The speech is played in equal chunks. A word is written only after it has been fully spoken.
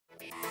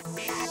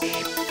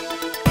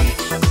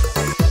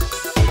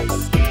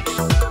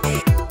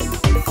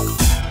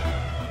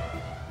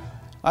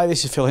Hi,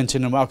 this is Phil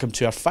Hinton and welcome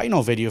to our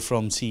final video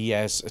from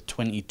CES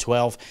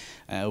 2012.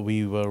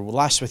 We were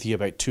last with you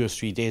about 2 or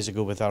 3 days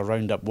ago with our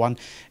Roundup 1.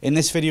 In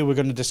this video we're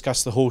going to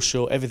discuss the whole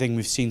show, everything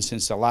we've seen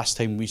since the last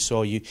time we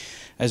saw you,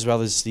 as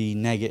well as the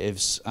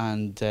negatives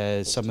and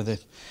some of the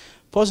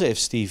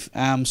positives, Steve.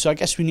 So I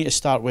guess we need to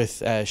start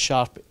with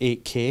Sharp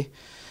 8K.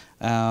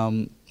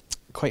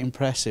 Quite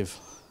impressive.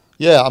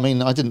 Yeah, I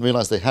mean, I didn't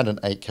realise they had an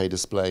 8K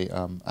display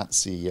at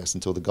CES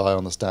until the guy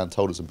on the stand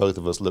told us, and both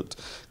of us looked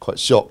quite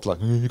shocked,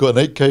 like, you got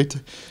an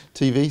 8K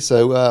TV?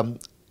 So,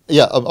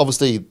 yeah,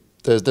 obviously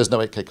there's no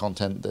 8K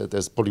content.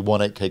 There's probably one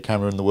 8K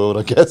camera in the world,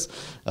 I guess.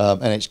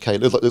 NHK,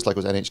 it looks like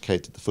it was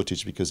NHK did the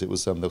footage because it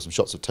was there were some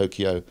shots of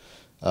Tokyo.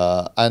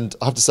 And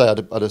I have to say, I had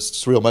a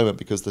surreal moment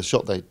because the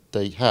shot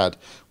they had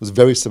was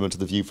very similar to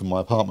the view from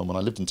my apartment when I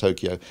lived in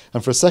Tokyo.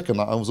 And for a second,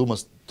 I was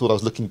almost thought I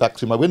was looking back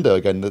through my window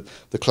again.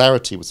 The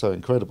clarity was so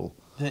incredible.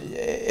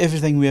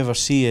 Everything we ever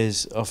see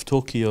is of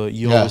Tokyo.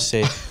 You always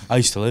say, "I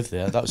used to live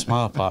there. That was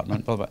my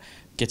apartment." Blah, blah.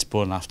 Gets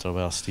boring after a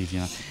while, Steve. You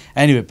know.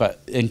 Anyway,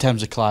 but in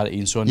terms of clarity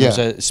and so on, there's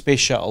a space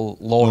shuttle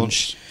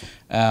launch.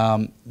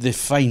 The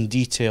fine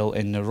detail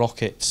in the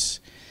rockets.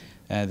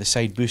 The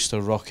side booster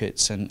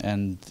rockets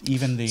and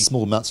even the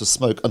small amounts of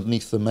smoke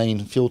underneath the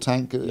main fuel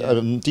tank,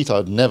 detail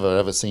I'd never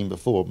ever seen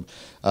before.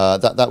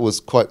 That was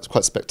quite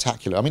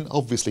spectacular. I mean,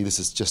 obviously this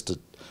is just a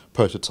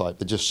prototype.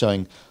 They're just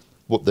showing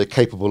what they're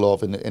capable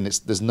of, and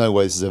there's no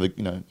way this is ever,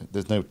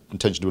 there's no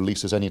intention to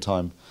release this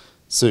anytime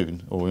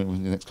soon or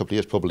in the next couple of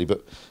years probably.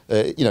 But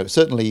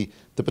certainly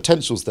the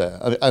potential's there,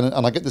 and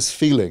I get this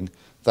feeling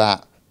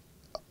that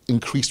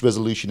increased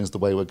resolution is the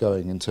way we're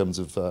going in terms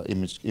of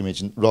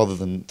image rather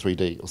than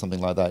 3D or something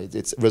like that.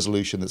 It's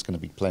resolution that's going to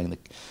be playing.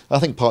 I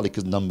think partly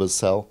because numbers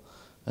sell,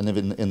 and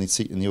in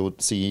the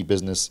old CE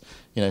business,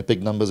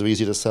 big numbers are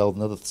easier to sell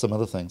than some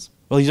other things.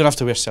 Well, you don't have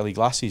to wear silly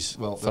glasses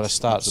for a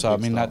start. So I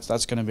mean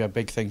that's going to be a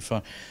big thing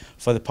for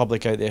the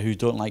public out there who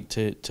don't like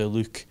to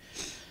look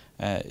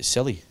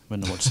silly when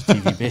they watch the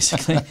TV,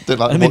 basically. They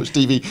like to watch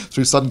TV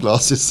through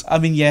sunglasses. I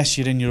mean, yes,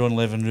 you're in your own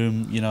living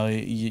room,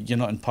 you're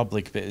not in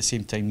public, but at the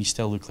same time, you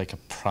still look like a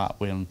prat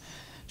wearing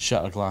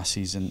shutter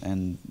glasses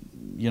and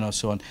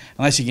so on.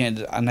 Unless you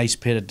get a nice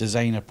pair of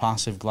designer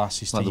passive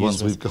glasses like to the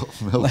use ones we've got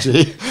from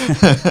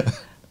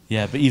LG.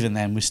 Yeah, but even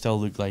then, we still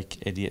look like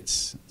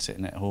idiots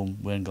sitting at home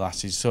wearing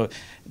glasses. So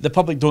the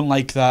public don't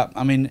like that.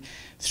 I mean,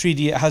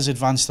 3D, it has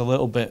advanced a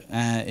little bit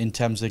in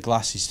terms of the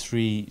Glasses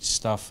 3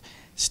 stuff.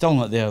 Still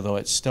not there though.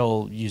 It's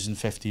still using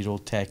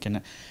 50-year-old tech,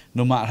 and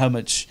no matter how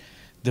much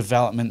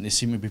development they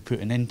seem to be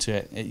putting into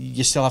it,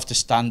 you still have to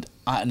stand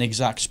at an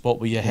exact spot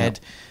with your head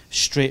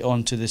straight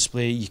onto the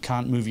display. You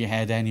can't move your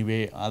head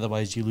anyway,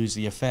 otherwise you lose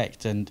the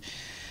effect. And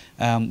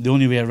the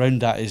only way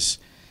around that is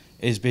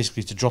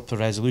basically to drop the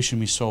resolution.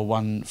 We saw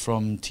one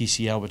from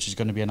TCL, which is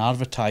going to be an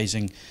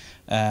advertising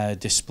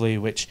display,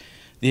 which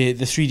the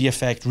 3D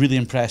effect, really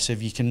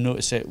impressive. You can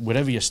notice it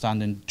wherever you're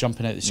standing,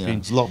 jumping out the screen.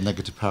 There's a lot of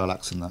negative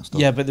parallax in that stuff.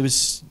 Yeah, but there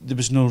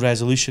was no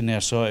resolution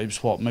there, so it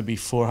was maybe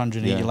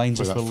 480 lines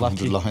if we're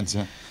lucky. Lines,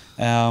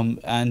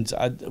 and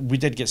we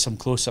did get some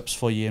close-ups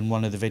for you in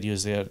one of the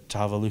videos there to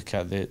have a look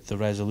at the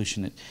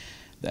resolution,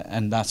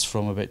 and that's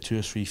from about 2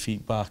 or 3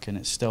 feet back, and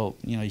it's still,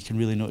 you can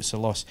really notice the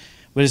loss.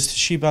 Whereas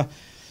Toshiba,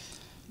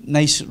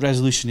 nice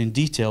resolution in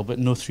detail, but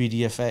no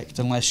 3D effect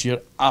unless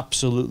you're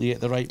absolutely at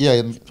the right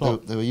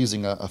spot. They were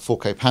using a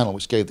 4K panel,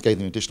 which gave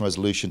them additional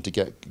resolution to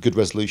get good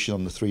resolution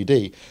on the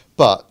 3D.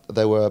 But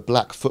there were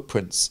black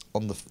footprints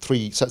on the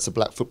 3 sets of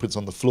black footprints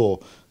on the floor,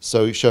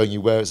 so showing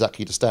you where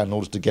exactly to stand in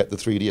order to get the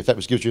 3D effect,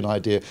 which gives you an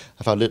idea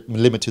of how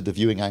limited the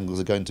viewing angles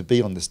are going to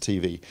be on this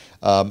TV.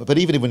 But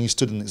even when you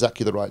stood in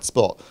exactly the right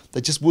spot,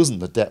 there just wasn't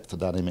the depth of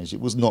that image.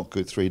 It was not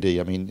good 3D.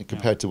 I mean,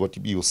 compared to what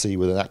you will see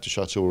with an active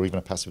shutter or even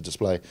a passive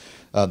display,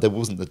 there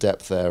wasn't the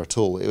depth there at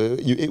all.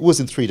 It was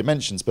in 3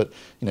 dimensions, but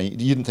you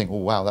didn't think, oh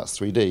wow, that's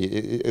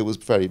 3D. It was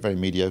very, very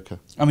mediocre.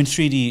 I mean,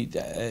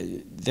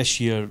 3D this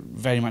year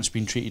very much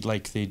been treated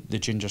like the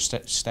Ginger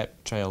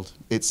stepchild.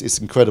 It's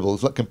incredible.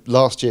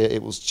 Last year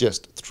it was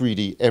just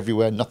 3D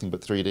everywhere, nothing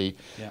but 3D.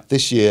 Yeah.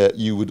 This year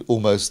you would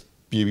almost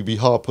be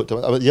hard put to.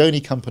 The only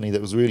company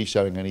that was really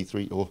showing any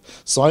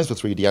signs for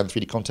 3D and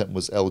 3D content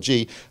was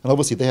LG, and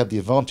obviously they have the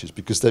advantage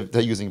because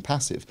they're using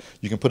passive.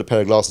 You can put a pair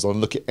of glasses on,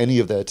 look at any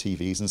of their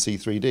TVs and see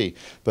 3D.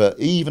 But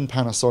even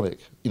Panasonic,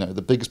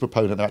 the biggest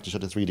proponent of active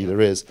shutter 3D there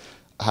is,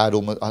 had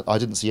almost. I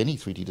didn't see any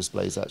 3D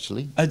displays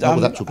actually, not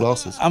with actual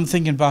glasses. I'm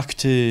thinking back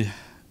to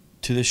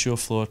the show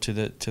floor, to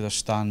their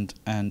stand,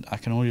 and I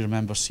can only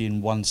remember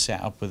seeing one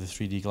setup with the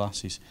 3D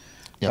glasses.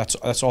 Yep.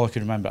 That's all I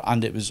can remember,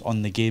 and it was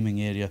on the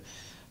gaming area.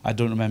 I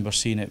don't remember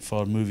seeing it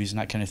for movies and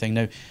that kind of thing.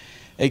 Now,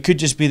 it could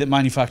just be that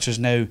manufacturers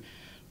now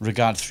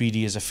regard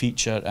 3D as a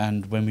feature,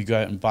 and when we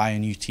go out and buy a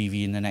new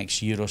TV in the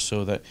next year or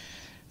so, that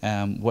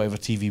whatever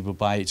TV we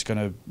buy, it's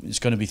gonna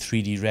be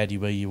 3D ready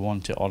whether you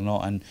want it or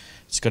not, and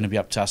it's going to be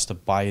up to us to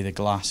buy the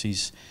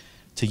glasses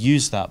to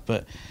use that.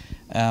 But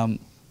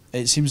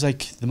it seems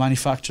like the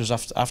manufacturers,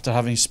 after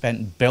having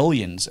spent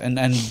billions, and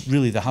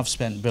really they have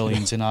spent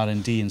billions in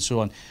R&D and so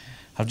on,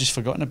 have just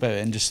forgotten about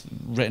it and just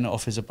written it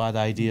off as a bad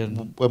idea.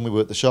 When we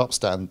were at the Sharp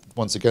stand,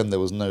 once again, there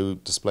was no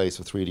displays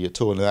for 3D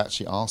at all. And I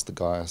actually asked the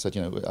guy, I said,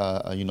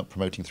 are you not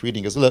promoting 3D?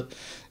 He goes, look,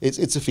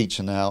 it's a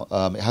feature now.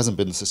 It hasn't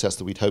been the success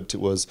that we'd hoped it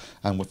was.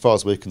 And as far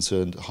as we're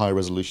concerned, high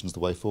resolution is the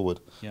way forward.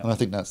 Yeah. And I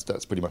think that's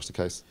pretty much the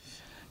case.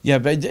 Yeah,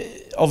 but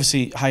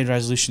obviously high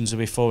resolution is the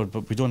way forward,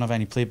 but we don't have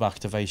any playback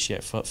device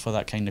yet for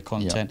that kind of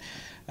content.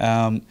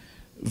 Yeah.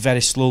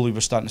 Very slowly, we're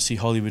starting to see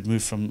Hollywood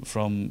move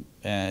from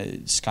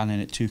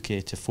scanning at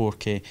 2K to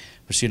 4K.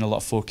 We're seeing a lot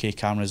of 4K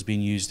cameras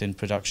being used in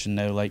production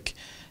now, like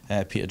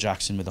Peter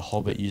Jackson with The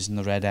Hobbit using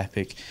the Red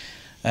Epic.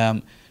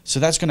 So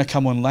that's going to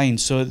come online.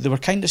 So they were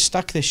kind of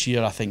stuck this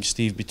year, I think,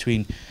 Steve,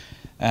 between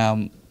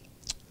 3D.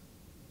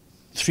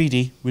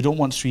 We don't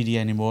want 3D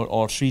anymore,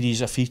 or 3D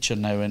is a feature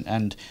now,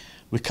 and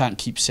we can't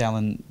keep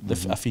selling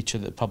a feature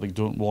that the public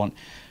don't want.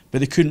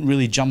 But they couldn't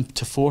really jump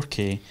to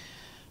 4K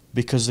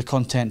because the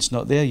content's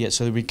not there yet.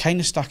 So they've been kind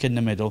of stuck in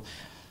the middle.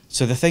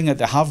 So the thing that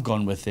they have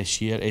gone with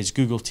this year is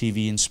Google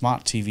TV and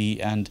Smart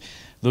TV and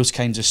those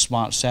kinds of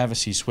smart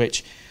services,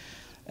 which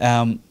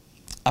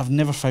I've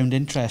never found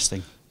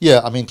interesting.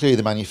 Yeah, I mean, clearly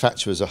the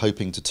manufacturers are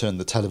hoping to turn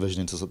the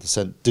television into sort of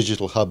the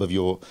digital hub of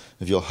your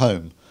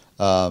home.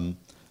 And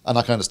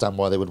I can understand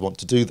why they would want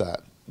to do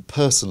that.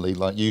 Personally,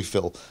 like you,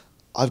 Phil,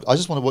 I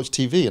just want to watch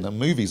TV and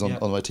movies on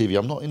my TV.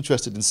 I'm not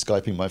interested in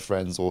Skyping my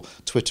friends or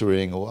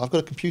Twittering, or I've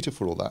got a computer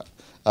for all that.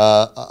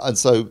 And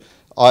so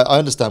I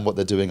understand what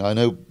they're doing. I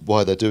know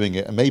why they're doing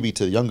it, and maybe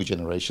to the younger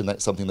generation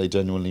that's something they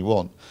genuinely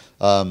want.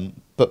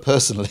 But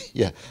personally,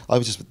 yeah,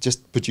 I've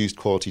just produced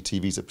quality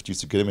TVs that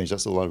produce a good image.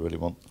 That's all I really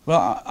want.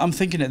 Well, I'm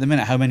thinking at the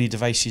minute how many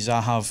devices I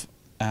have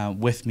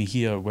with me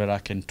here, where I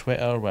can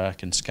Twitter, where I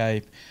can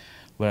Skype,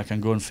 where I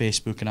can go on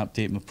Facebook and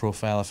update my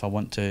profile if I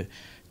want to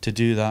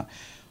do that.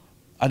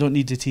 I don't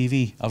need the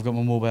TV. I've got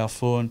my mobile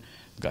phone,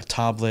 I've got a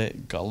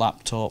tablet, got a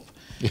laptop.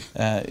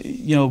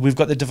 We've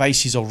got the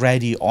devices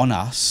already on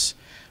us.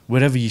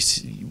 Wherever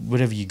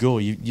you go,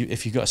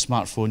 if you've got a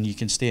smartphone, you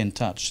can stay in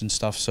touch and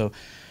stuff. So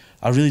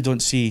I really don't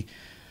see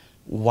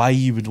why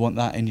you would want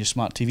that in your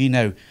smart TV.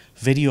 Now,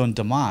 video on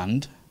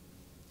demand,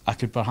 I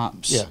could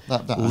perhaps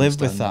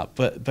live with that.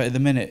 But at the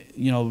minute,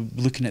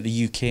 looking at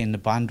the UK and the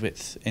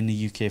bandwidth in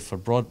the UK for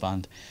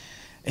broadband,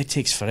 it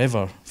takes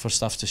forever for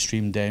stuff to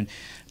stream down.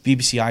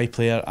 BBC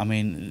iPlayer, I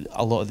mean,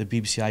 a lot of the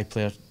BBC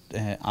iPlayer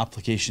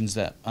applications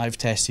that I've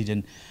tested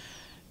in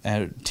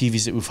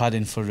TVs that we've had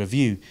in for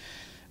review,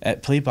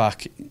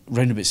 playback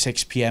round about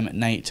 6 PM at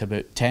night to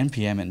about 10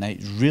 PM at night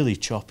is really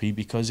choppy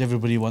because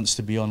everybody wants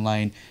to be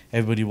online,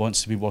 everybody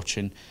wants to be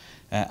watching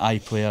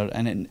iPlayer,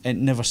 and it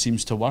never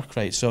seems to work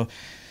right. So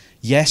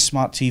yes,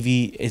 smart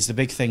TV is the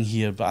big thing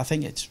here, but I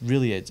think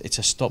it's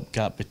a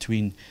stopgap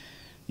between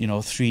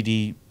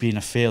 3D being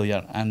a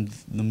failure and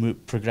the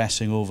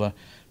progressing over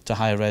to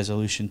higher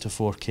resolution to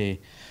 4K.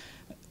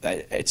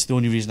 It's the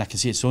only reason I can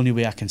see it. It's the only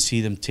way I can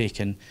see them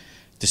taking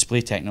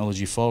display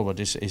technology forward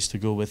is to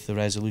go with the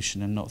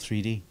resolution and not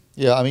 3D.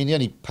 Yeah, I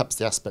mean, perhaps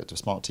the aspect of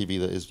smart TV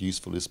that is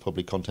useful is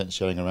probably content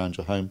sharing around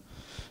your home.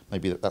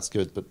 Maybe that's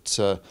good, but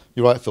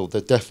you're right, Phil.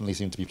 They definitely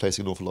seem to be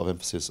placing an awful lot of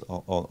emphasis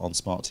on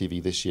smart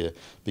TV this year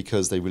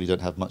because they really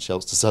don't have much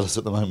else to sell us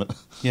at the moment.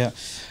 Yeah,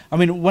 I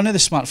mean, one of the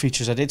smart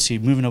features I did see,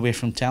 moving away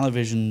from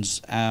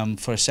televisions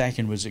for a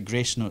second, was at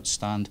Grace Note's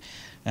stand.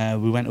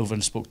 We went over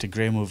and spoke to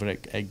Graham over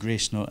at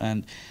Grace Note,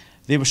 and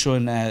they were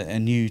showing a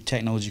new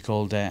technology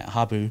called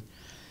Habu,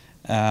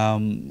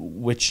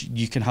 which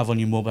you can have on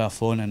your mobile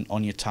phone and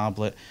on your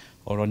tablet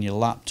or on your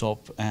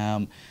laptop,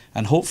 and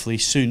hopefully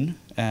soon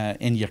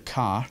in your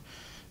car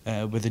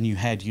with the new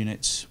head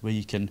units where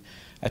you can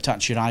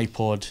attach your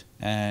iPod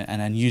and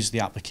then use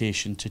the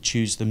application to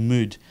choose the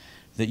mood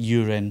that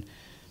you're in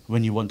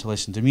when you want to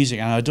listen to music.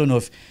 And I don't know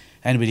if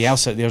anybody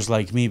else out there is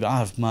like me, but I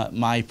have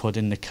my iPod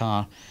in the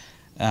car.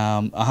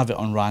 I have it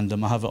on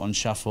random, I have it on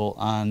shuffle,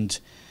 and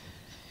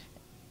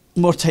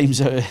more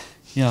times out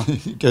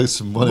it goes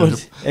from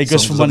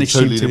one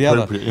extreme to the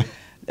other.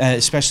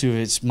 Especially if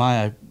it's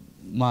my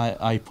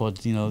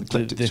iPod,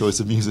 eclectic choice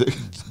of music.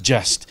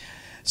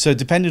 So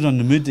depending on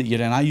the mood that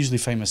you're in, I usually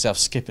find myself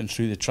skipping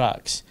through the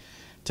tracks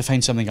to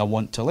find something I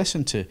want to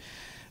listen to,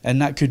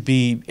 and that could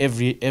be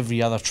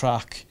every other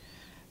track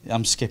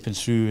I'm skipping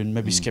through, and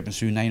maybe skipping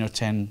through 9 or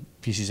 10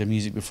 pieces of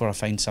music before I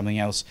find something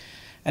else.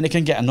 And it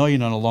can get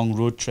annoying on a long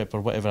road trip or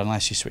whatever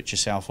unless you switch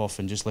yourself off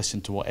and just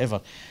listen to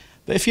whatever.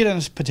 But if you're in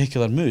a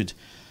particular mood,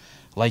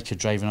 like you're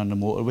driving on the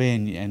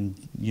motorway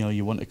and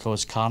you want to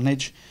cause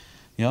carnage,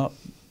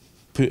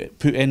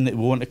 put in that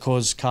we want to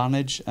cause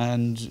carnage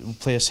and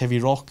play us heavy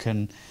rock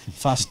and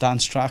fast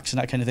dance tracks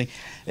and that kind of thing.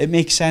 It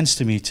makes sense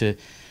to me to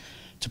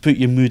put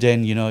your mood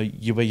in,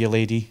 you were your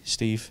lady,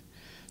 Steve.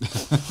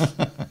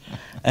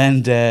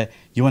 And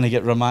you want to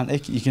get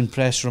romantic, you can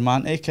press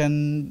romantic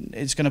and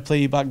it's going to play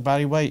you back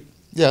Barry White.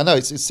 Yeah, no,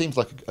 it seems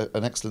like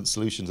an excellent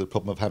solution to the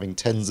problem of having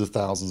tens of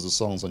thousands of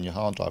songs on your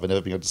hard drive and never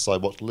being able to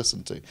decide what to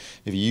listen to.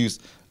 If you use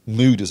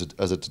mood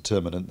as a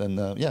determinant, then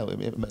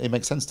it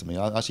makes sense to me.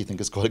 I actually think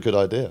it's quite a good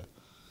idea.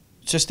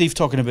 So Steve,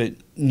 talking about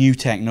new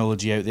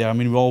technology out there, I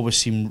mean, we always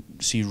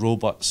see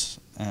robots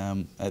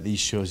at these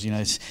shows. You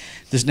know,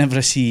 there's never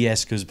a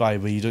CES goes by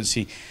where you don't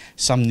see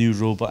some new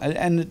robot,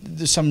 and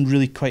there's some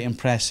really quite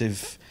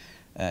impressive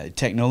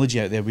technology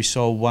out there. We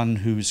saw one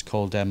who was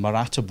called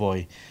Murata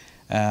Boy,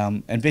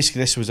 and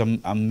basically this was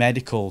a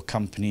medical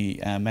company,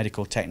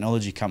 medical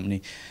technology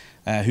company,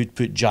 who'd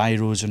put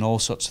gyros and all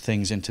sorts of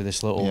things into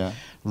this little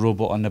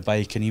robot on the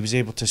bike, and he was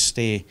able to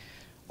stay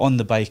on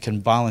the bike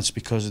and balance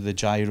because of the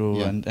gyro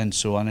and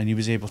so on, and he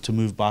was able to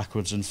move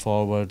backwards and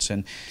forwards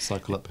and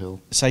cycle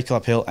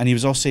uphill, and he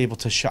was also able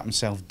to shut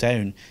himself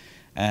down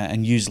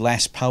and use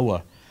less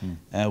power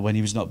when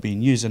he was not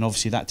being used. And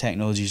obviously that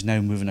technology is now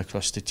moving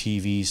across to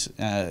TVs,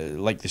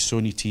 like the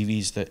Sony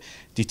TVs that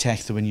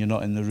detect when you're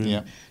not in the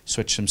room,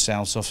 switch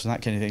themselves off and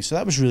that kind of thing. So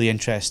that was really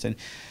interesting.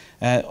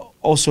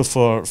 Also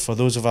for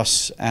those of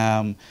us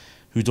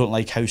who don't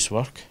like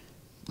housework,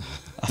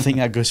 I think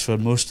that goes for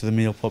most of the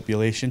male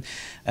population.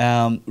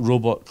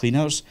 Robot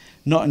cleaners,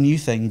 not a new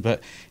thing,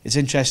 but it's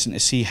interesting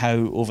to see how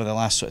over the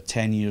last sort of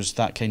 10 years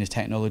that kind of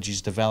technology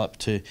has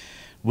developed to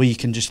where you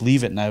can just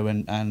leave it now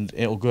and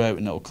it'll go out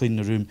and it'll clean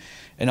the room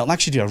and it'll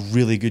actually do a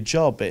really good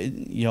job.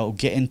 You know,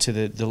 get into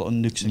the little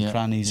nooks and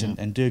crannies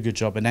and do a good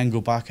job and then go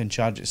back and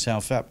charge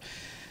itself up.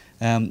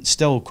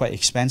 Still quite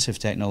expensive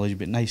technology,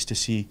 but nice to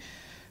see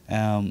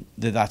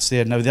that's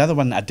there. Now, the other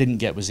one I didn't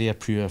get was air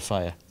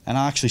purifier. And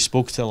I actually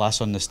spoke to the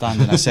lass on the stand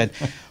and I said,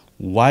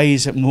 why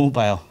is it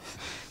mobile?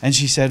 And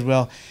she said,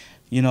 well,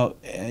 you know,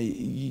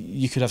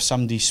 you could have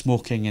somebody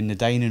smoking in the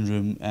dining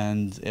room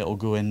and it'll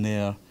go in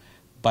there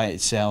by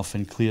itself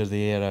and clear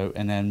the air out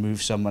and then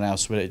move somewhere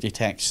else where it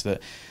detects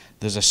that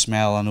there's a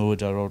smell, an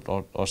odour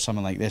or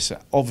something like this.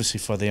 Obviously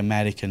for the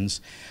Americans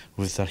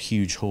with their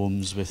huge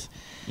homes with,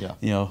 you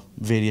know,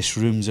 various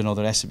rooms and all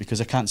the rest of it, because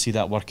I can't see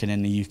that working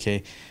in the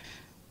UK.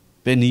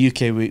 But in the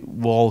UK, we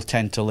all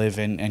tend to live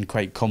in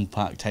quite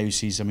compact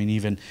houses. I mean,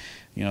 even,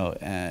 you know,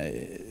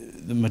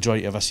 the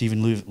majority of us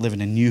even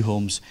living in new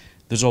homes,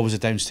 there's always a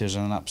downstairs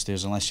and an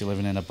upstairs unless you're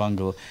living in a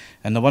bungalow.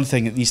 And the one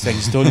thing that these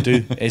things don't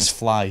do is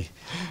fly.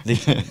 They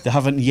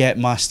haven't yet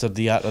mastered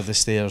the art of the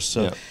stairs.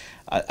 So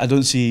I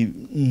don't see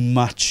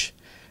much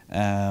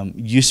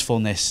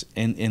usefulness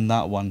in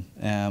that one.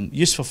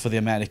 Useful for the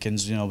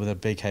Americans, you know, with their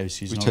big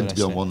houses. Which tend to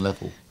be on one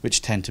level.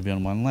 Which tend to be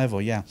on one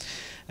level, yeah.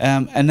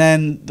 And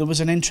then there was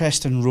an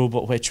interesting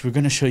robot which we're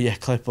going to show you a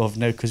clip of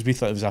now because we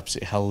thought it was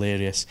absolutely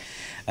hilarious.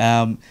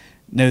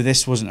 Now,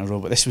 this wasn't a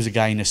robot. This was a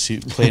guy in a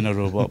suit playing a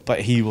robot,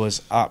 but he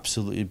was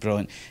absolutely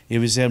brilliant. He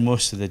was there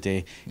most of the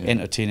day,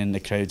 entertaining the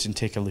crowds. And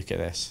take a look at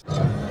this.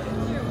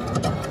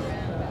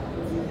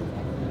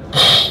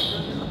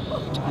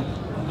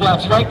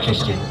 That's right,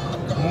 Christian.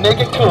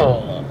 Mega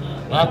cool.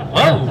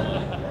 Whoa!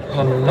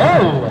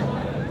 Hello!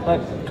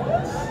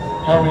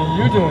 How are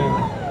you doing?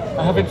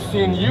 I haven't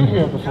seen you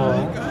here before.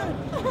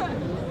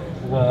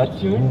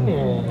 What's your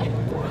name?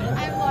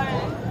 I'm Laura.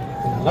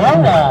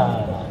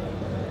 Laura!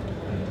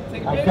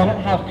 I don't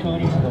have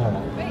cooties,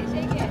 Laura. Wait,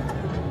 shake it.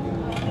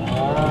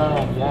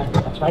 Oh, yeah,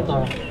 that's right,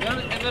 Laura.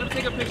 And let him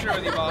take a picture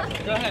with you, Bob.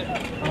 Go ahead.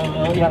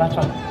 Oh, yeah, that's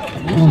right.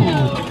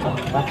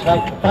 Ooh, that's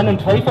right. Fun and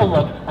playful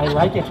look. I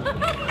like it.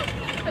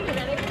 Okay,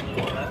 ready?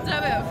 Don't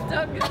move.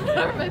 Don't go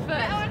over my foot. I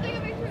want to take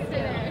a picture. Stay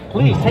there.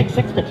 Please, take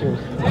 6 pictures.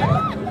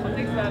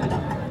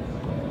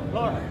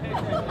 Laura,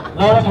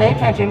 Laura, pay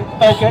attention.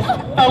 Focus.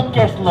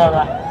 Focus,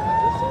 Laura.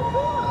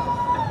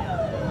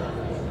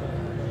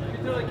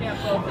 you really can't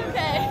focus.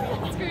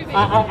 Okay. Screw me.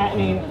 I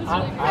mean,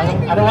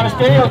 I don't want to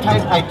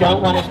stereotype. I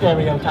don't want to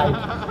stereotype.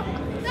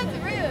 That's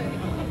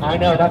rude. I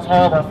know, that's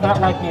horrible. It's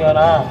not like me at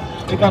all.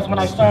 Because when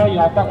I saw you,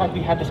 I felt like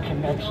we had this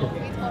connection. We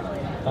totally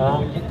do.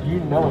 Oh, you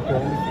know it,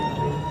 girl.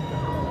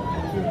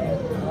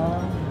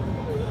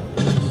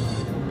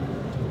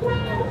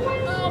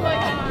 Oh my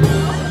god.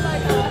 Oh my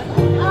god.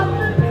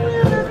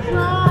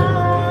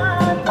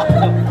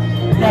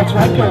 That's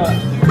right, girl.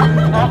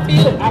 I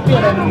feel it. I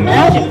feel the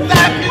magic.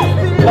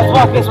 Let's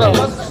walk this way.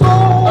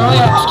 Oh,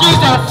 yeah.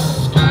 Excuse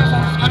us. Excuse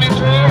us. Coming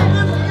through.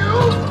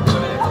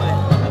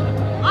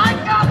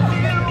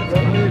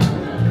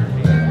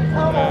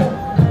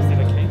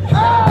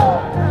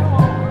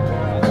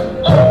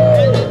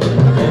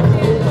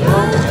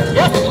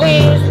 Yes,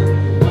 please.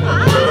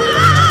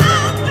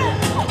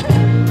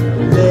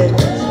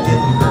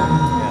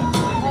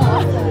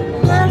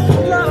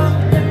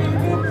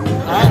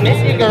 I miss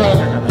you, girl.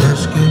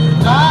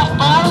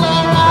 Bye,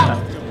 Laura.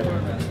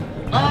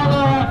 Bye,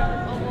 Laura.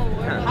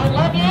 I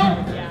love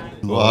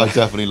you. Well, I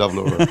definitely love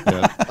Laura.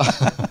 Yeah.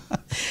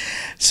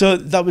 So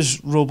that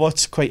was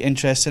robots, quite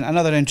interesting.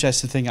 Another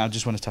interesting thing I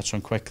just want to touch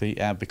on quickly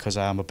because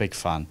I am a big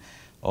fan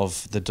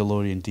of the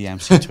DeLorean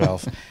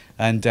DMC-12,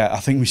 and I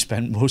think we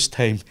spent more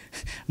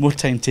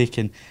time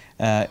taking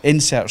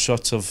insert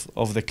shots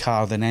of the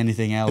car than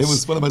anything else. It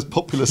was one of the most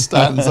popular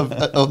stands on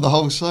the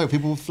whole show.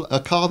 People, a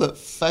car that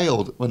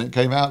failed when it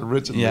came out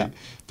originally,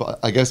 but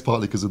I guess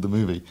partly because of the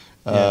movie.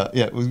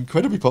 It was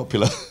incredibly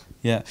popular.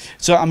 Yeah.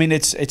 So I mean,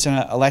 it's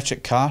an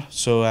electric car.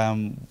 So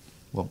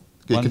well,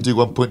 it can do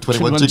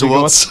 1.21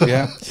 gigawatts.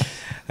 Yeah.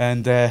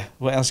 And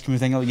what else can we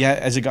think of?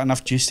 Yeah, has it got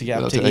enough juice to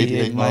get up to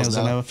 88 miles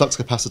an hour? Flux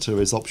capacitor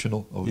is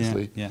optional,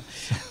 obviously. Yeah.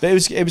 But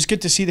it was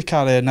good to see the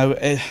car there. Now,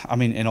 I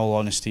mean, in all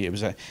honesty, it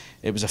was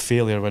a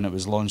failure when it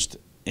was launched.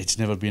 It's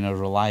never been a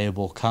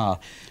reliable car.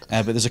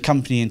 But there's a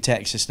company in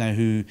Texas now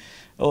who,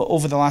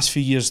 over the last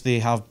few years,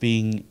 they've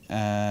been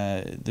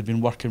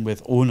working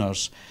with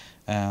owners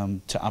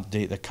to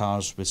update the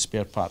cars with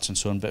spare parts and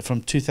so on. But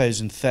from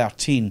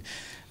 2013,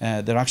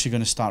 they're actually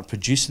going to start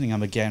producing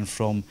them again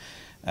from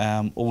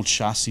old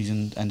chassis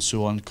and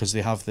so on, because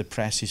they have the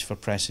presses for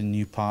pressing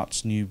new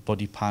parts, new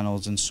body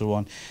panels and so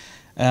on.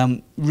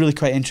 Really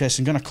quite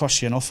interesting. Going to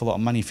cost you an awful lot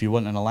of money if you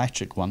want an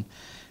electric one.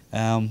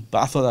 But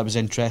I thought that was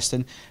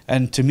interesting.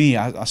 And to me,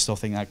 I still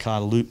think that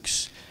car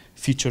looks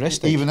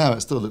futuristic. Even now,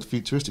 it still looks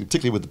futuristic,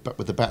 particularly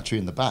with the battery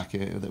in the back.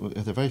 It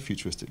has a very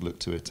futuristic look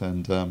to it.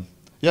 And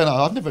yeah, no,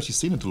 I've never actually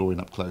seen a DeLorean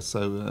up close,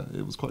 so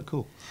it was quite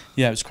cool.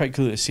 Yeah, it was quite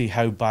cool to see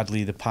how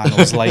badly the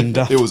panels lined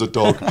up. It was a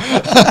dog.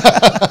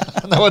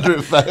 No wonder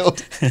it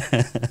failed.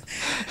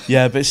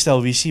 Yeah, but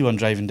still, we see one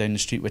driving down the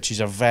street, which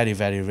is a very,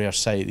 very rare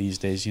sight these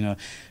days. You know,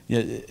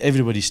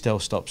 everybody still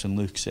stops and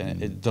looks at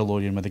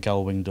DeLorean with the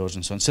gull wing doors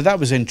and so on. So that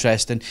was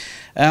interesting.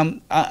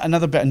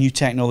 Another bit of new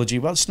technology.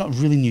 Well, it's not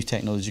really new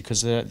technology,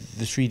 because the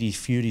 3D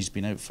Fury's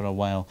been out for a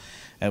while,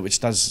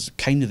 which does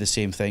kind of the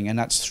same thing, and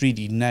that's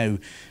 3D Now.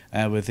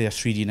 With their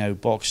 3D Now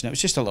box. Now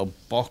it's just a little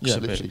box,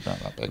 literally about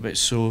that big. A bit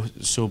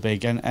so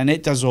big, and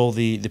it does all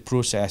the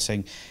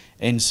processing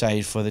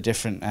inside for the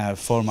different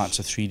formats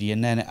of 3D,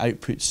 and then it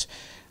outputs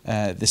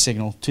the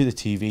signal to the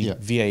TV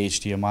via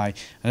HDMI.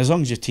 And as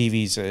long as your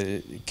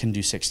TVs can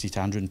do 60 to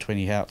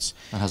 120 hertz,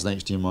 and has an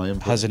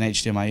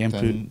HDMI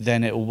input,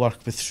 then it will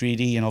work with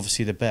 3D. And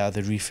obviously, the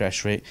better the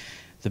refresh rate,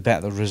 the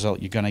better the result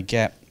you're going to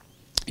get.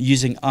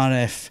 Using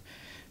RF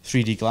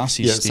 3D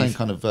glasses, yeah, Steve. same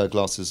kind of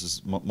glasses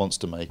as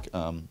Monster make,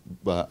 and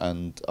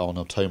on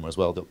Optoma as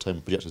well. The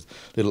Optoma projectors,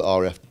 little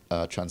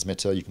RF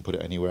transmitter. You can put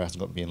it anywhere. It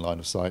hasn't got to be in line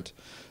of sight.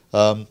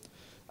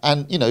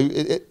 And you know,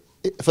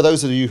 for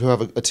those of you who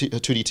have a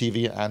 2D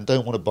TV and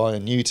don't want to buy a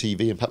new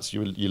TV, and perhaps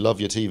you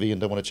love your TV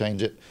and don't want to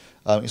change it,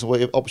 it's a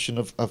way of option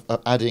of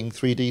adding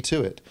 3D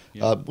to it.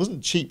 Yeah.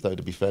 Wasn't cheap though,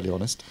 to be fairly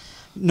honest.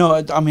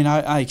 No, I mean,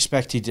 I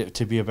expected it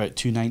to be about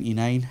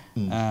 $299.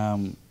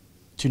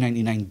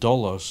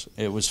 $299.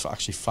 It was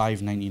actually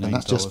 $599. And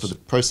that's just for the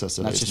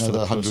processor. That's it's just for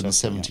another the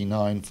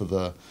 $179 for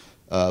the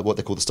what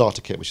they call the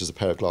starter kit, which is a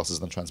pair of glasses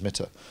and a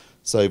transmitter.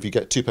 So if you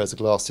get two pairs of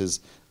glasses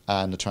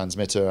and a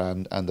transmitter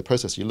and the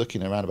processor, you're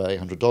looking around about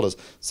 $800.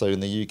 So in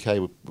the UK,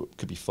 it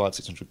could be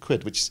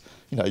 £500-600, which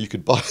you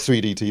could buy a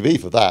 3D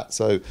TV for that.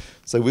 So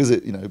is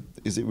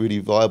it really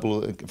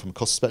viable from a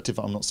cost perspective?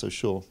 I'm not so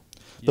sure.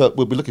 Yeah. But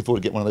we'll be looking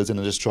forward to get one of those in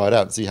and just try it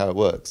out and see how it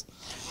works.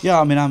 Yeah,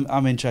 I mean,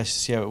 I'm interested to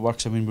see how it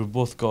works. I mean, we've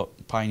both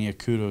got Pioneer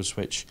Kuros,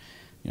 which,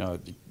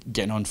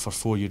 getting on for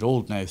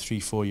 4-year-old now,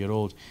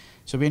 3-4-year-old.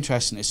 So it'd be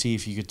interesting to see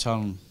if you could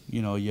turn,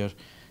 your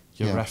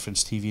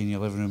reference TV in your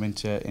living room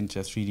into a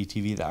 3D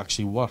TV that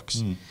actually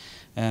works.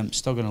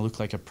 Still going to look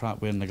like a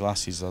prat wearing the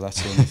glasses, though.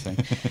 That's the only thing.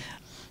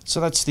 So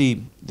that's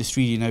the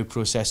 3D Now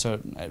processor.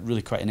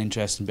 Really quite an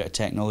interesting bit of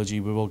technology.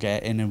 We will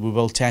get it in and we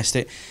will test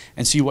it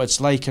and see what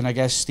it's like. And I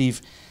guess,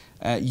 Steve,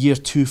 year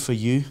 2 for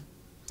you.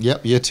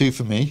 Yep, year 2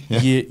 for me. Yeah.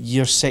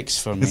 Year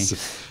 6 for me.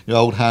 Your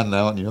old hand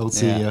now, aren't you? Old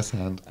CES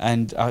hand.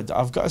 And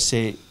I've got to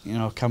say,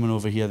 coming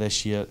over here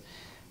this year,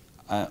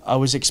 I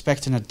was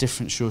expecting a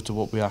different show to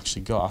what we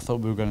actually got. I thought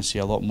we were going to see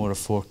a lot more of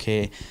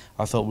 4K.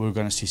 I thought we were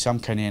going to see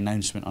some kind of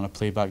announcement on a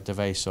playback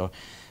device or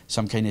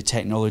some kind of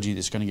technology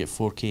that's going to get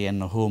 4K in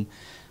the home.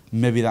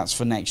 Maybe that's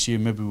for next year.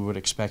 Maybe we were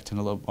expecting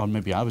a little, or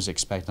maybe I was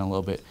expecting a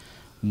little bit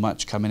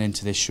much coming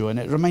into this show. And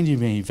it reminded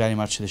me very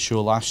much of the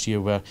show last year,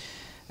 where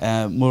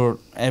more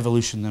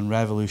evolution than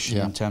revolution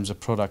in terms of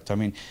product. I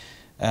mean,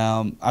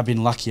 I've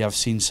been lucky. I've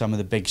seen some of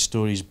the big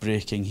stories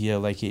breaking here,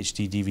 like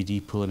HD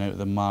DVD pulling out of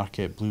the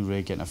market,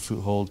 Blu-ray getting a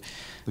foothold.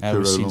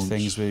 We've seen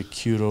things with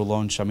Kuro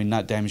launch. I mean,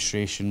 that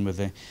demonstration with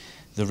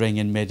the ring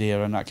in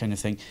midair and that kind of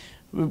thing.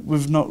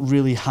 We've not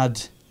really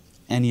had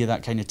any of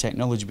that kind of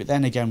technology. But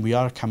then again, we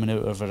are coming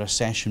out of a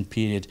recession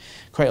period,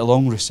 quite a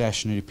long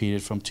recessionary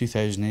period from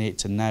 2008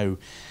 to now.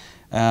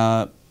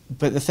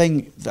 But the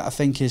thing that I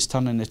think is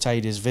turning the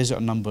tide is visitor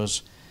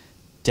numbers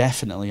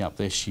definitely up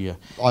this year.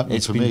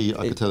 For me,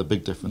 I could tell a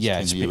big difference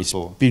between the year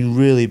before. It's been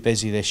really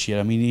busy this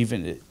year. I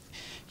mean,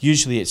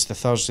 usually it's the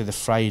Thursday, the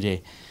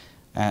Friday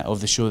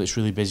of the show that's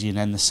really busy, and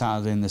then the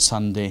Saturday and the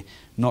Sunday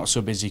not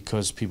so busy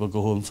because people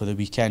go home for the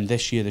weekend.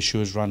 This year the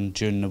shows run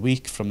during the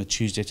week, from the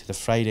Tuesday to the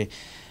Friday.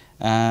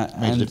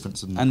 And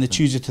the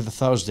Tuesday to the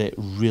Thursday,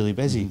 really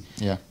busy.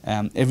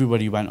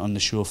 Everybody went on the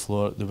show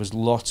floor. There was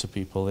lots of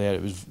people there.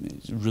 It was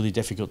really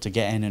difficult to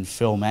get in and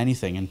film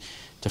anything, and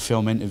to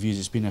film interviews,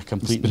 it's been a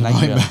complete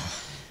nightmare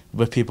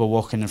with people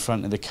walking in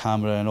front of the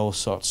camera and all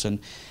sorts. And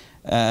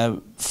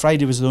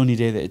Friday was the only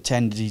day that it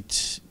tended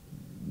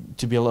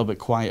to be a little bit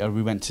quieter.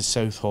 We went to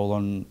Southall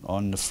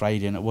on the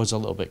Friday, and it was a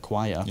little bit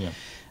quieter.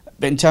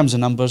 But in terms of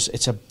numbers,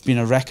 it's been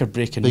a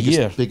record-breaking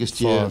year biggest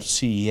for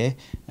CEA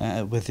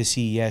with the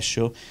CES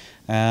show.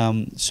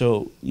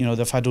 So, you know,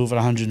 they've had over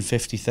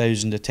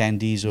 150,000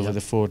 attendees over Yeah.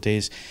 the 4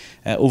 days,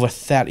 over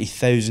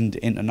 30,000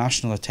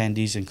 international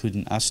attendees,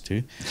 including us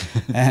two.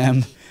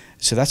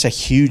 So that's a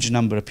huge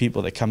number of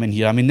people that come in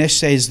here. I mean,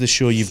 this is the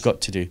show you've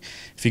got to do.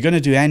 If you're going to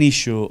do any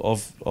show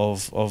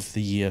of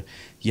the year,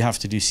 you have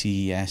to do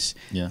CES.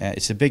 Yeah.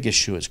 It's the biggest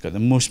show. It's got the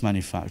most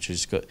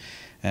manufacturers. It's got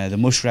the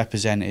most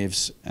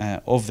representatives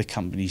of the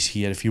companies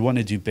here. If you want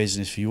to do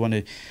business, if you want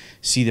to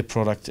see the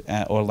product,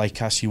 or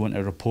like us, you want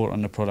to report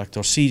on the product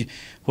or see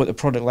what the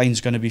product line is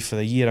going to be for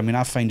the year. I mean,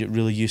 I find it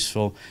really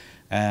useful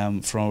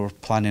for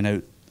planning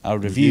out our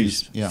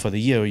reviews Yeah. for the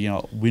year. You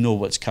know, we know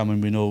what's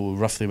coming, we know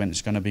roughly when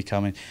it's going to be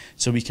coming,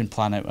 so we can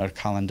plan out our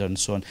calendar and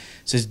so on.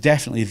 So it's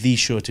definitely the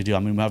show to do. I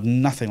mean, we have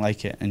nothing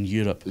like it in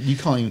Europe. You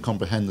can't even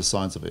comprehend the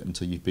size of it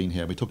until you've been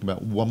here. We're talking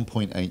about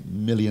 1.8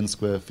 million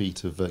square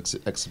feet of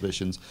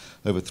exhibitions,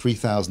 over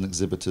 3,000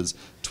 exhibitors,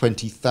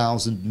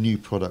 20,000 new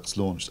products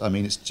launched. I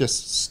mean, it's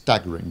just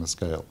staggering, the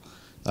scale.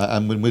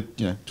 And when we're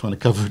trying to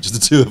cover it, just the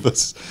two of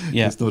us,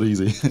 Yeah. it's not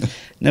easy.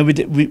 Now, we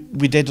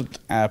did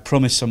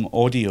promise some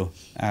audio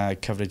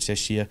coverage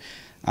this year,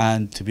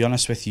 and to be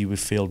honest with you, we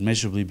failed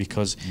miserably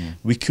because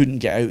we couldn't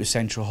get out of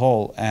Central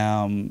Hall.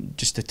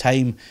 Just the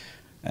time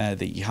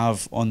that you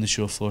have on the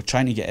show floor,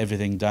 trying to get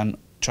everything done,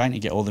 trying to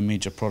get all the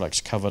major products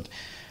covered,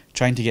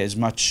 trying to get as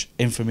much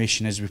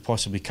information as we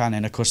possibly can,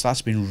 and of course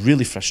that's been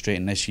really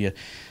frustrating this year.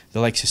 The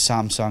likes of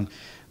Samsung,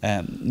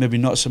 maybe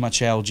not so much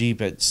LG,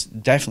 but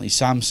definitely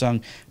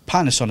Samsung.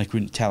 Panasonic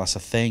wouldn't tell us a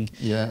thing.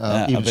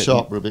 Yeah, even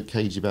Sharp were a bit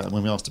cagey about it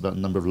when we asked about the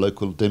number of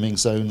local dimming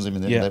zones. I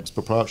mean, it was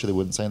proprietary, they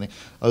wouldn't say anything.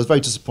 I was very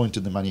disappointed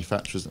in the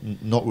manufacturers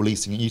not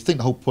releasing it. You think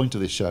the whole point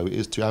of this show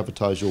is to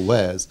advertise your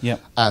wares,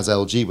 as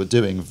LG were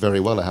doing very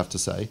well, I have to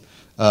say.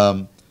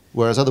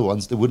 Whereas other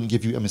ones, they wouldn't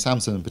give you, I mean,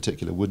 Samsung in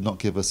particular, would not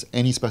give us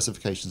any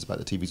specifications about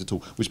the TVs at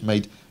all, which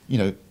made,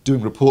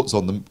 doing reports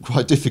on them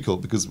quite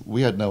difficult because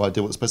we had no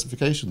idea what the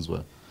specifications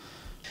were.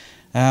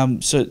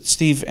 So,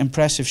 Steve,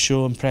 impressive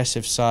show,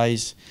 impressive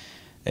size.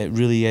 It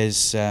really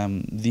is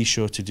the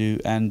show to do.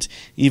 And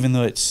even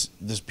though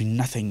there's been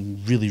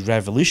nothing really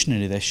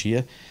revolutionary this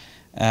year,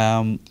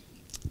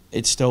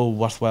 it's still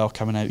worthwhile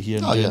coming out here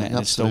and doing it. And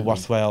it's still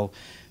worthwhile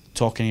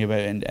talking about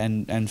it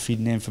and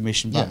feeding the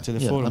information back to the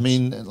forums. I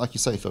mean, like you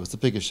say, Phil, it's the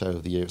biggest show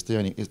of the year. It's the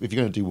only. If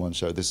you're going to do one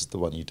show, this is the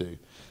one you do.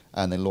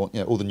 And then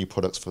all the new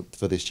products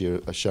for this year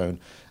are shown,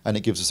 and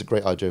it gives us a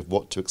great idea of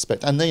what to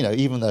expect. And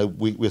even though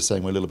we're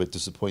saying we're a little bit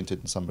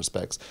disappointed in some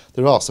respects,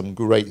 there are some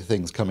great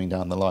things coming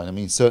down the line. I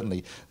mean,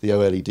 certainly the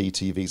OLED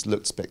TVs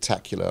look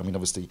spectacular. I mean,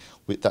 obviously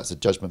that's a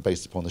judgment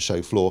based upon the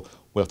show floor.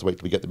 We'll have to wait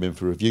till we get them in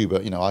for review.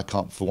 But I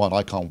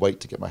can't wait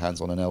to get my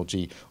hands on an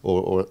LG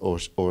or a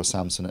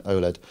Samsung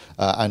OLED.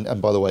 And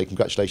by the way,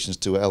 congratulations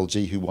to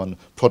LG who won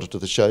Product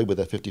of the Show with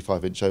their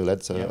 55-inch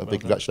OLED. So a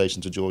big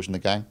congratulations to George and the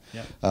gang.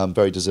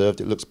 Very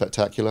deserved. It looks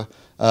spectacular.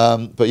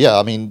 But yeah,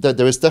 I mean,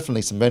 there is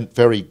definitely some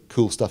very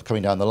cool stuff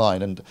coming down the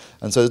line, and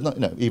so there's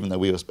not, even though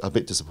we were a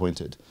bit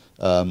disappointed,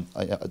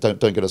 don't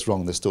get us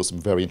wrong. There's still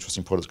some very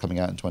interesting products coming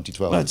out in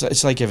 2012. Well,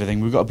 it's like everything.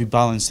 We've got to be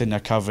balanced in our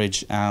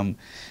coverage,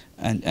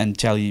 and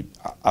tell you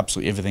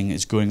absolutely everything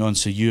that's going on,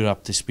 so you're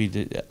up to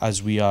speed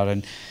as we are.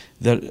 And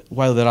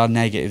while there are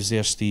negatives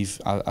there, Steve,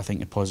 I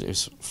think the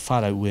positives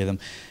far outweigh them.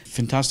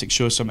 Fantastic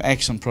show, some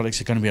excellent products.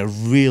 It's going to be a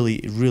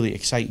really, really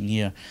exciting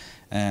year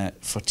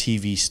for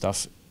TV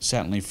stuff.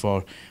 Certainly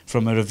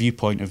from a review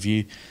point of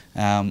view,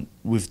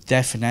 we've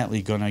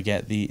definitely going to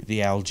get the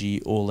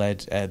LG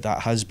OLED. That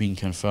has been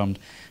confirmed,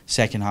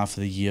 second half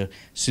of the year.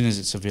 As soon as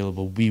it's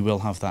available, we will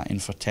have that in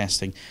for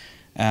testing.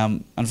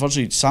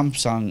 Unfortunately,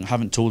 Samsung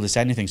haven't told us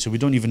anything, so we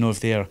don't even know if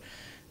their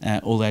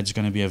OLED is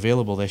going to be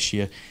available this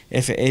year.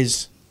 If it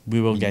is, we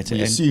will get it.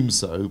 We assume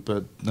so,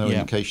 but no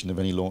indication of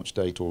any launch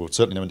date, or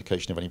certainly no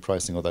indication of any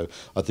pricing, although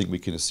I think we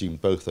can assume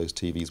both those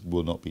TVs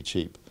will not be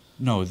cheap.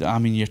 No, I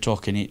mean, you're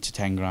talking 8 to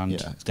 10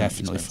 grand,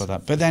 definitely for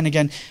that. But then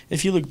again,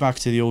 if you look back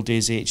to the old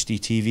days of HD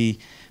TV,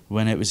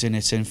 when it was in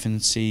its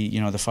infancy,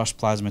 the first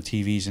plasma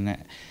TVs and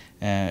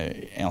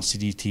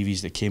LCD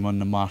TVs that came on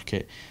the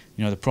market,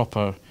 the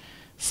proper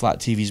flat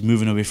TVs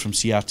moving away from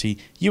CRT,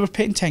 you were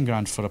paying 10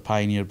 grand for a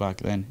Pioneer back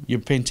then. You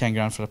were paying 10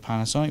 grand for a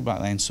Panasonic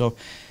back then. So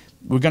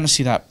we're going to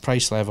see that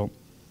price level.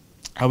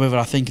 However,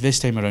 I think this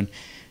time around,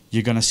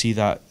 you're going to see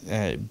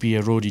that be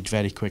eroded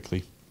very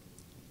quickly.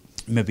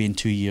 Maybe in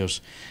 2 years,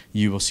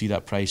 you will see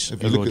that price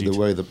eroded. If you look at the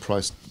way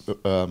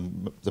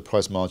the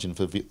price margin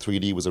for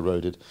 3D was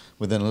eroded,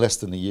 within less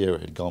than a year,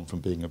 it had gone from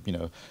being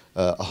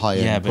a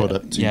high-end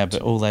product.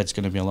 But OLED's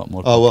going to be a lot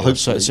more popular. Well,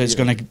 hopefully, so it's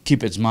going to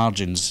keep its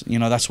margins.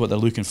 That's what they're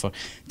looking for,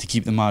 to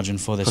keep the margin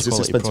for this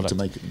quality product. It's expensive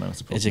to make at the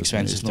moment. It's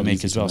expensive to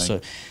make as well.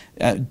 So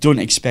don't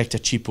expect a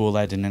cheap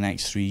OLED in the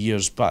next 3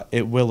 years, but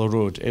it will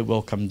erode. It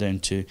will come down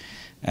to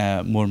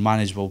more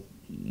manageable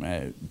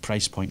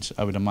price points,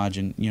 I would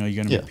imagine. You're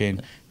going to be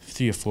paying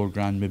 3 or 4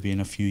 grand maybe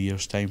in a few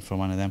years' time for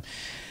one of them.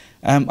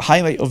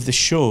 Highlight of the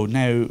show.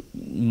 Now,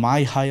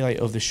 my highlight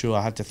of the show,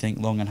 I had to think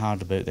long and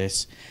hard about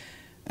this,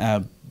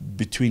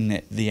 between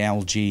the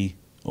LG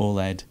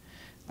OLED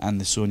and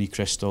the Sony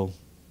Crystal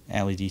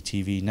LED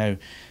TV. Now,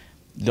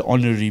 the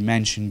honorary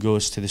mention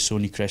goes to the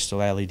Sony Crystal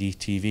LED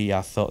TV.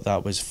 I thought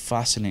that was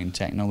fascinating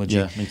technology.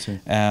 Yeah, me too.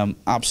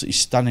 Absolutely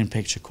stunning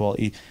picture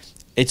quality.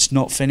 It's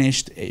not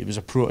finished. It was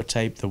a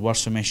prototype. There were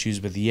some issues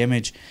with the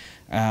image.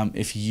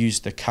 If you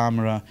used the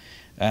camera,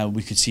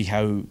 we could see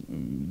how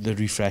the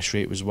refresh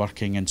rate was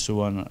working and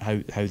so on,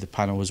 how the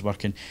panel was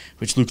working,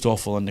 which looked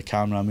awful on the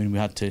camera. I mean, we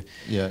had to...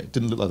 Yeah, it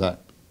didn't look like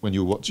that when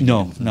you were watching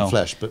it in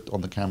flesh, but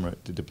on the camera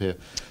it did appear.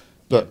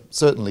 But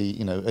certainly,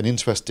 you know, an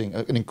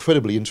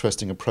incredibly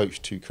interesting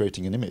approach to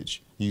creating an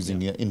image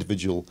using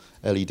individual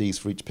LEDs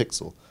for each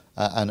pixel,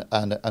 and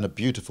a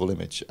beautiful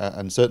image,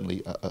 and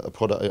certainly a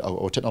product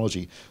or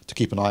technology to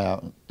keep an eye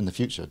out in the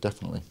future.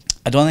 Definitely.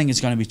 I don't think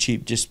it's going to be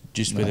cheap just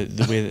with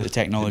the way that the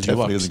technology it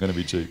definitely works. isn't going to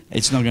be cheap.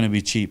 It's not going to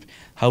be cheap.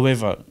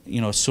 However,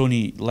 you know,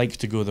 Sony like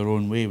to go their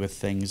own way with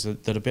things.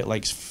 They're a bit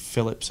like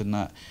Philips in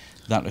that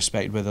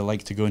respect, where they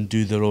like to go and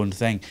do their own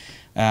thing.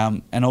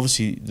 And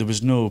obviously there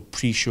was no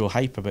pre-show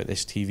hype about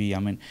this TV. I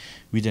mean,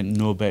 we didn't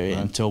know about it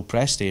until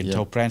press day,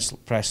 until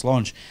press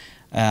launch.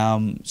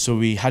 So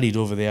we hurried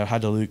over there,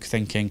 had a look,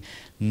 thinking,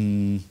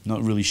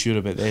 not really sure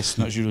about this,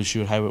 not really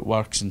sure how it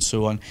works and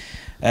so on.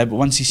 But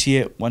once you see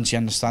it, once you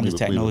understand the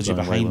technology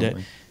behind it,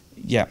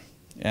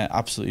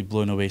 absolutely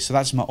blown away. So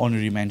that's my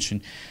honorary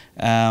mention.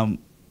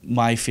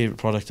 My favourite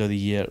product of the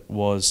year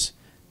was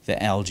the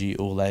LG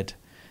OLED.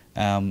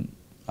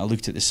 I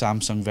looked at the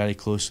Samsung very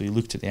closely,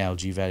 looked at the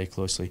LG very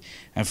closely,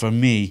 and for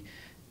me,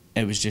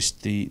 it was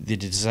just the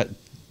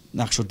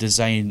actual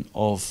design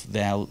of the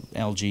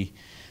LG.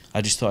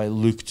 I just thought it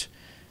looked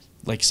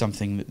like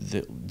something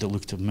that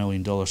looked $1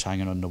 million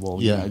hanging on the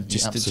wall. Yeah, you know,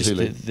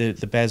 absolutely. Just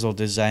the bezel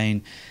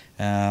design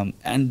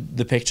and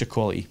the picture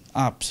quality,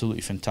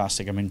 absolutely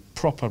fantastic. I mean,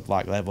 proper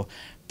black level,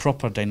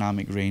 proper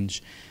dynamic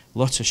range,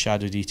 lots of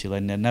shadow detail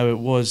in there. Now, it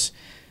was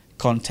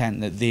content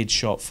that they'd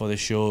shot for the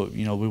show.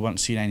 You know, we weren't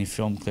seeing any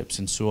film clips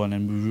and so on,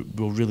 and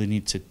we'll really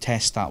need to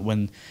test that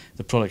when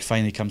the product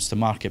finally comes to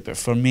market. But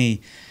for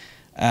me,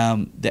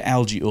 the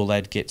LG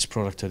OLED gets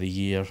product of the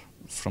year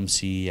from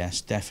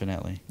CES,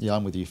 definitely. Yeah,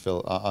 I'm with you,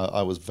 Phil.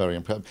 I was very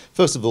impressed.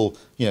 First of all,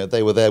 you know,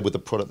 they were there with the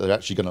product they're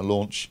actually going to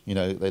launch. You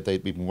know,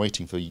 they'd been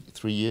waiting for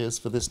 3 years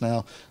for this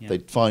now. Yeah. They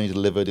finally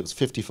delivered. It was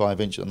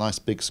 55-inch, a nice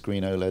big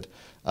screen OLED.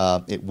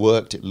 It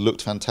worked. It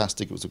looked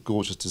fantastic. It was a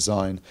gorgeous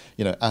design.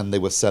 You know, and they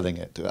were selling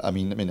it. I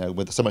mean, you know,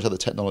 with so much other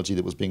technology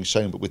that was being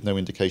shown, but with no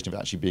indication of it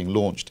actually being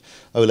launched.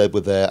 OLED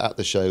were there at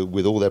the show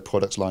with all their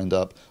products lined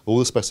up, all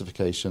the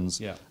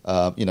specifications. Yeah.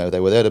 You know, they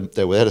were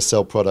there to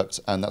sell products,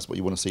 and that's what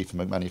you want to see from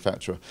a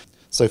manufacturer.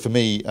 So for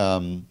me,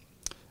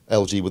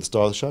 LG were the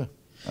star of the show,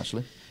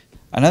 actually.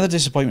 Another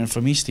disappointment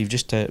for me, Steve,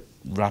 just to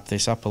wrap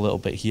this up a little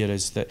bit here,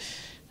 is that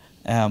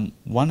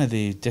one of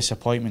the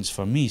disappointments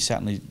for me,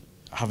 certainly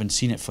having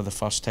seen it for the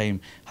first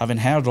time, having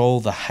heard all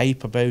the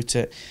hype about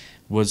it,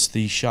 was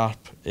the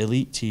Sharp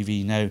Elite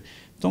TV. Now,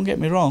 don't get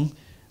me wrong,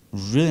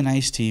 really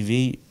nice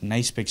TV,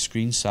 nice big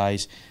screen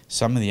size.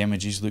 Some of the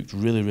images looked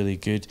really, really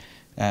good.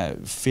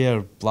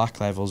 Fair black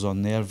levels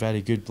on there,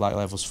 very good black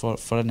levels for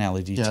an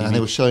LED TV. Yeah, and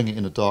they were showing it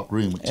in a dark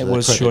room. Which it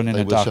was shown in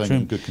a dark room.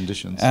 In good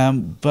conditions.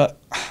 But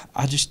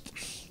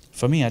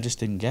for me, I just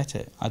didn't get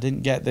it. I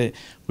didn't get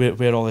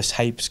where all this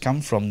hype's come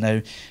from.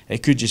 Now,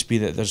 it could just be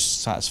that there's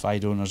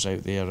satisfied owners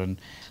out there,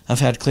 and I've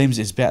heard claims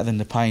it's better than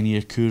the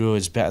Pioneer Kuro,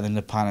 it's better than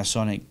the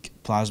Panasonic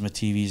plasma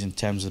TVs in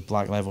terms of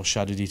black level,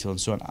 shadow detail and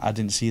so on. I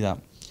didn't see that.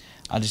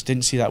 I just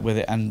didn't see that with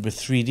it, and with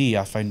 3D,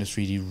 I found the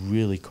 3D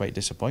really quite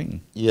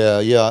disappointing.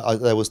 Yeah,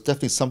 there was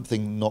definitely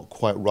something not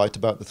quite right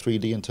about the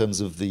 3D in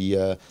terms of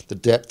the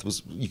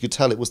depth. You could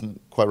tell it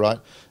wasn't quite right.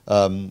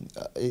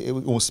 It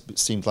almost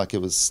seemed like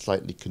it was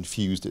slightly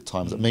confused at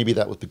times. Maybe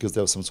that was because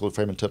there was some sort of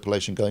frame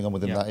interpolation going on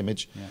within that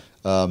image.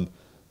 Yeah.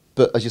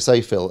 But as you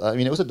say, Phil, I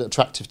mean, it was an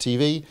attractive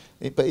TV,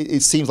 but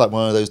it seems like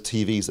one of those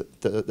TVs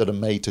that are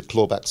made to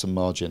claw back some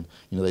margin.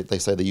 You know, they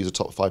say they use a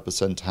top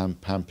 5%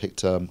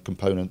 hand-picked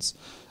components.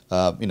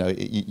 You know,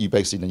 you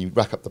basically then you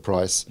rack up the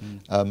price.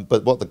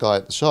 But what the guy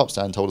at the Sharp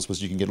stand told us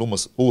was you can get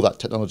almost all that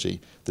technology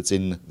that's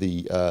in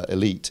the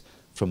Elite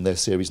from their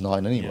Series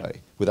 9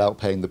 anyway, without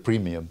paying the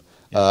premium.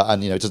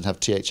 And you know, it doesn't have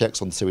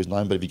THX on the Series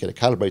 9, but if you get a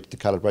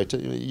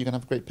calibrator, you can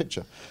have a great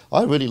picture.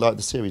 I really like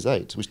the Series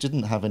 8, which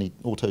didn't have any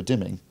auto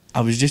dimming. I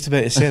was just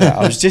about to say that.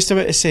 I was just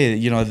about to say that,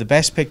 you know, the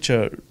best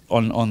picture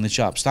on the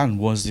Sharp stand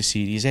was the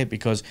Series 8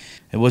 because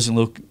it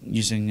wasn't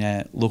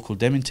using local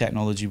dimming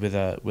technology with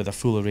a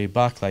full array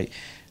backlight.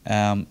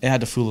 It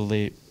had a full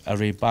array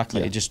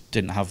backlight. It just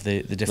didn't have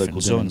the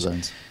different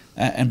zones.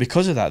 And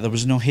because of that, there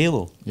was no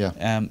halo.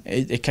 Yeah.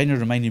 It kind of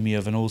reminded me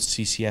of an old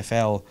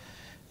CCFL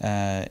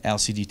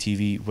LCD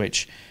TV,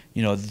 which,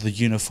 you know, the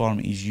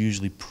uniformity is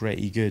usually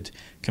pretty good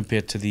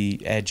compared to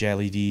the Edge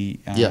LED.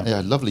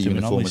 Lovely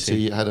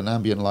uniformity. It had an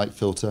ambient light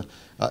filter.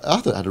 I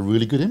thought it had a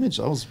really good image.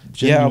 I was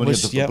genuinely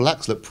the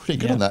blacks looked pretty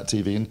good on that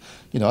TV, and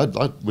you know, I'd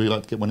really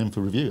like to get one in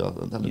for review.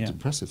 That looked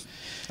impressive,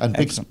 and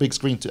big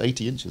screen to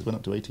 80 inches. Went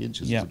up to 80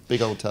 inches. Yeah,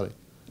 big old telly.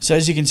 So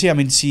as you can see, I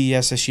mean,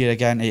 CES this year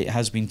again, it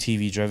has been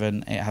TV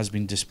driven, it has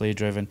been display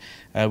driven.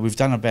 We've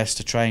done our best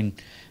to try and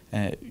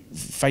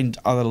find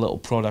other little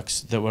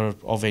products that were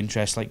of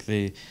interest, like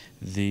the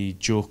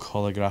joke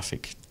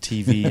holographic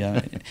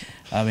TV.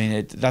 I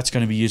mean, that's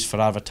going to be used for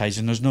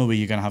advertising. There's no way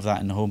you're going to have that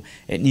in the home.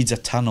 It needs a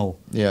tunnel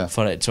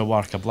for it to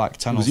work, a black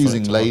tunnel. It was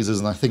using lasers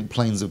and I think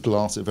planes of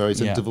glass at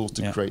various intervals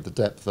to create the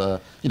depth.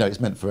 You know, it's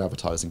meant for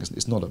advertising.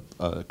 It's not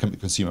a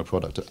consumer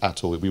product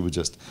at all. We were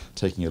just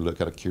taking a look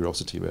out of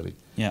curiosity, really.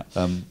 Yeah.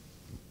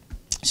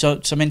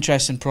 So some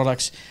interesting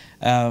products,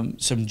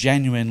 some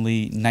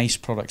genuinely nice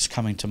products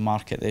coming to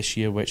market this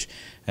year, which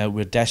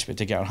we're desperate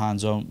to get our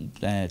hands on,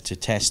 to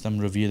test them,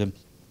 review them,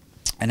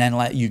 and then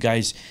let you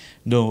guys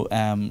know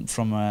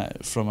from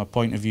a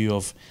point of view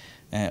of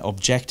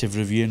objective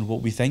reviewing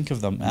what we think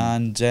of them.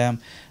 And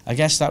I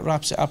guess that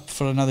wraps it up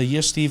for another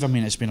year, Steve. I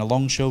mean, it's been a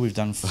long show. We've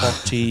done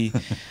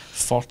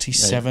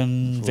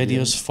 47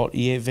 videos,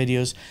 48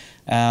 videos.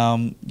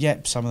 Some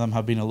of them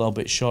have been a little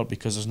bit short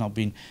because there's not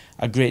been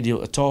a great deal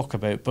to talk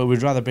about, but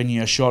we'd rather bring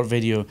you a short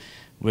video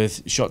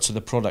with shots of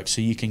the product so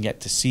you can get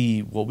to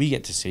see what we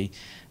get to see,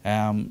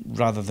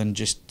 rather than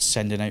just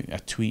sending out a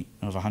tweet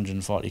of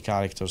 140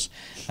 characters.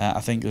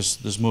 I think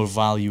there's more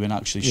value in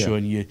actually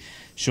showing you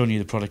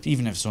the product,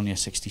 even if it's only a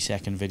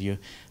 60-second video.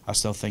 I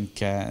still think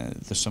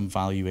there's some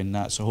value in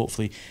that. So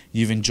hopefully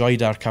you've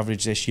enjoyed our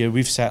coverage this year.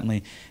 We've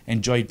certainly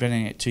enjoyed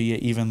bringing it to you,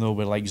 even though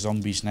we're like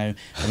zombies now.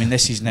 I mean,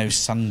 this is now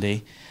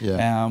Sunday.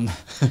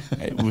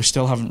 We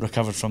still haven't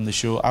recovered from the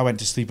show. I went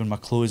to sleep in my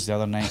clothes the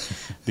other night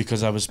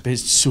because I was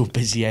so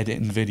busy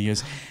editing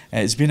videos.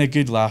 It's been a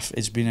good laugh.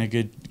 It's been a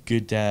good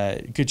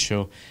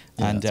show,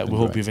 and we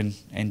hope you've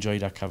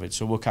enjoyed our coverage.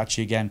 So we'll catch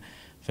you again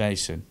very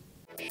soon.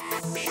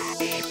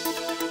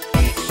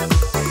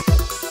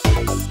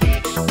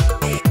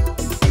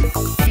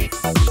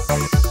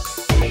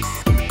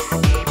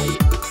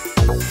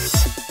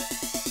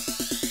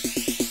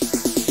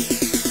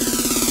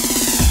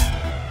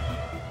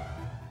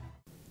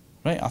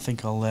 Right, I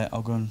think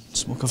I'll go and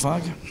smoke a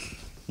fag.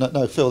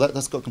 No, Phil,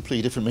 that's got a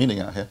completely different meaning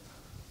out here.